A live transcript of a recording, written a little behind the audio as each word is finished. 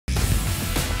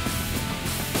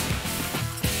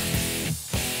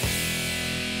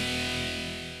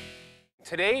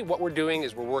today what we're doing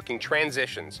is we're working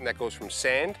transitions, and that goes from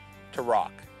sand to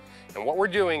rock. And what we're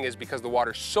doing is, because the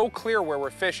water's so clear where we're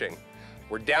fishing,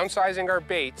 we're downsizing our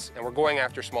baits and we're going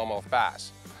after smallmouth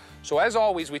bass. So as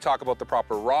always, we talk about the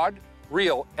proper rod,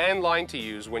 reel, and line to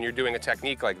use when you're doing a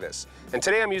technique like this. And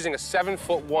today I'm using a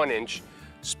 7-foot 1-inch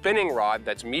spinning rod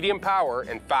that's medium power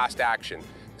and fast action.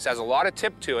 This has a lot of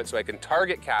tip to it so I can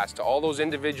target cast to all those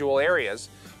individual areas,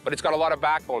 but it's got a lot of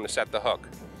backbone to set the hook.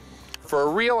 For a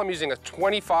reel, I'm using a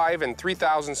 25 and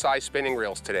 3,000 size spinning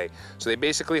reels today. So they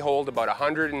basically hold about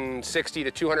 160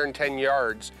 to 210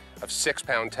 yards of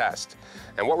 6-pound test.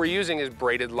 And what we're using is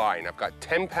braided line. I've got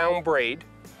 10-pound braid,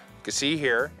 you can see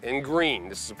here, in green.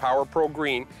 This is a Power Pro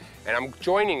green, and I'm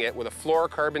joining it with a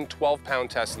fluorocarbon 12-pound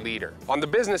test leader. On the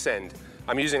business end,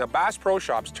 I'm using a Bass Pro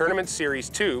Shops Tournament Series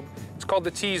tube. It's called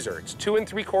the Teaser. It's 2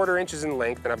 3/4 inches in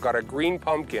length, and I've got a green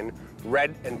pumpkin,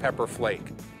 red and pepper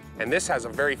flake. And this has a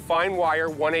very fine wire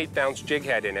 1/8 ounce jig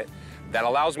head in it that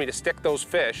allows me to stick those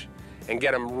fish and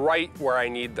get them right where I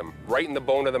need them, right in the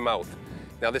bone of the mouth.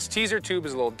 Now this teaser tube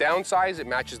is a little downsized. It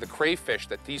matches the crayfish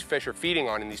that these fish are feeding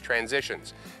on in these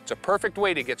transitions. It's a perfect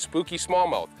way to get spooky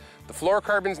smallmouth. The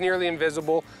fluorocarbon's nearly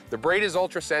invisible, the braid is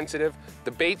ultra sensitive,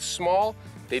 the bait's small,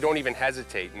 they don't even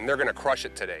hesitate, and they're gonna crush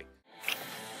it today.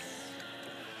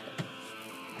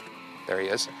 There he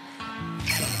is.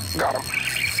 Got him.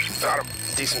 Got him.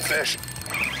 Decent fish.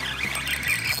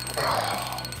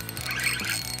 Oh.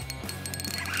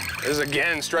 This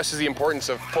again stresses the importance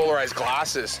of polarized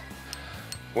glasses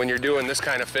when you're doing this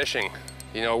kind of fishing.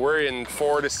 You know, we're in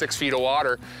 4 to 6 feet of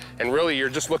water, and really you're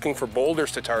just looking for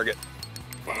boulders to target.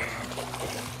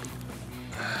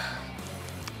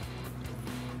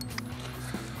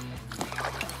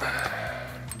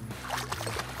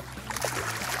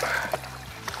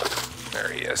 There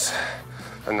he is.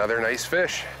 Another nice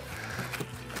fish.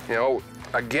 You know,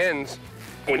 again,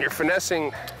 when you're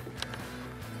finessing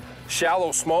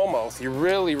shallow smallmouth, you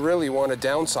really want to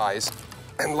downsize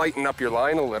and lighten up your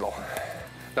line a little.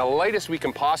 Now, the lightest we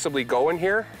can possibly go in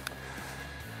here,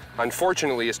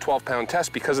 unfortunately, is 12-pound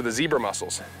test because of the zebra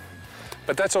mussels.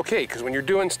 But that's okay, because when you're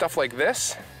doing stuff like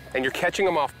this, and you're catching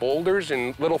them off boulders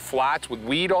and little flats with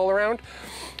weed all around,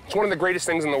 it's one of the greatest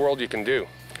things in the world you can do.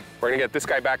 We're gonna get this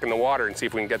guy back in the water and see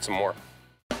if we can get some more.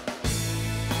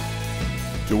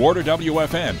 To order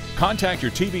WFN, contact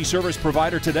your TV service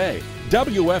provider today.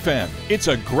 WFN, it's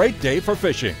a great day for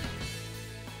fishing.